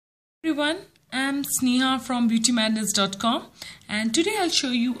everyone, I'm Sneha from beautymadness.com, and today I'll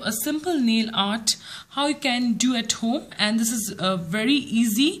show you a simple nail art how you can do at home. And this is very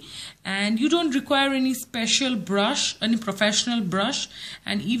easy, and you don't require any special brush, any professional brush.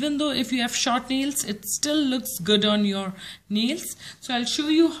 And even though if you have short nails, it still looks good on your nails. So I'll show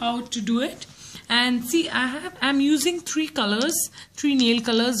you how to do it. And see, I'm using three nail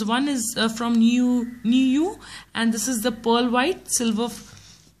colors. One is from New You, and this is the pearl white, silver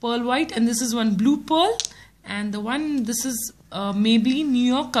pearl white, and this is one blue pearl, and this is Maybelline New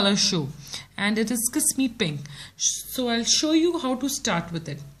York Color Show, and it is Kiss Me Pink. So I'll show you how to start with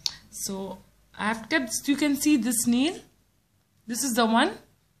it. So I have kept, you can see this nail, this is the one.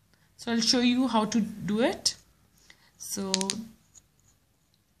 So I'll show you how to do it. So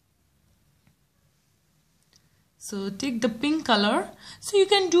take the pink color. So you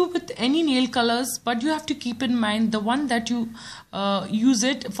can do with any nail colors, but you have to keep in mind the one that you use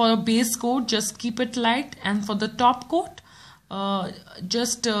it for a base coat, just keep it light, and for the top coat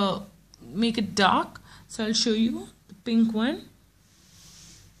just make it dark. So I'll show you the pink one.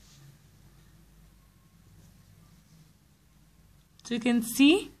 So you can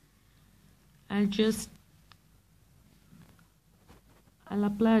see I'll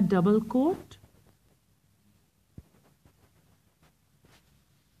apply a double coat.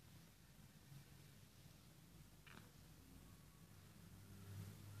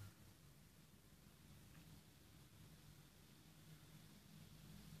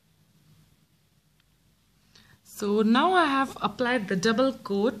 So now I have applied the double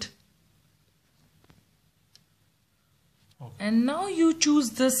coat. Okay. And now you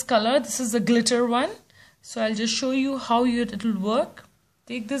choose this color. This is the glitter one. So I'll just show you how it will work.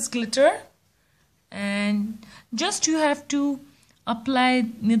 Take this glitter, and just you have to apply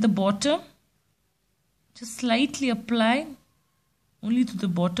near the bottom. Just slightly apply only to the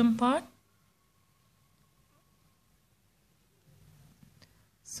bottom part.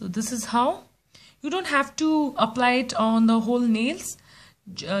 So this is how. You don't have to apply it on the whole nails,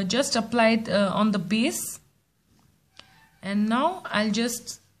 just apply it on the base. And now I'll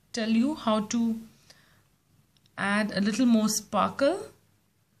just tell you how to add a little more sparkle.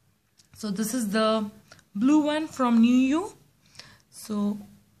 So this is the blue one from New You. So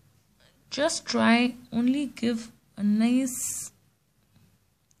just try, only give a nice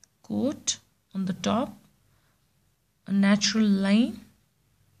coat on the top, a natural line.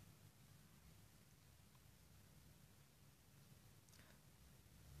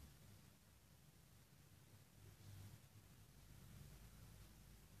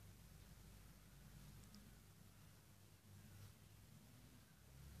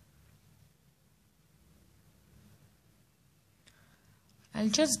 I'll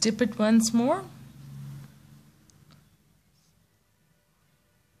just dip it once more.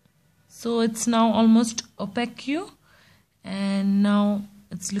 So it's now almost opaque, and now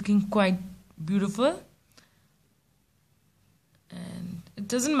it's looking quite beautiful. And it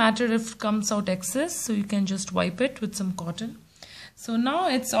doesn't matter if it comes out excess, so you can just wipe it with some cotton. So now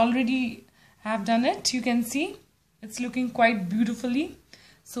it's already, have done it. You can see it's looking quite beautifully.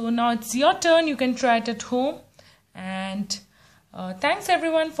 So now it's your turn. You can try it at home. And thanks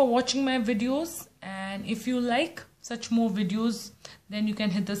everyone for watching my videos, and if you like such more videos, then you can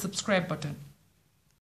hit the subscribe button.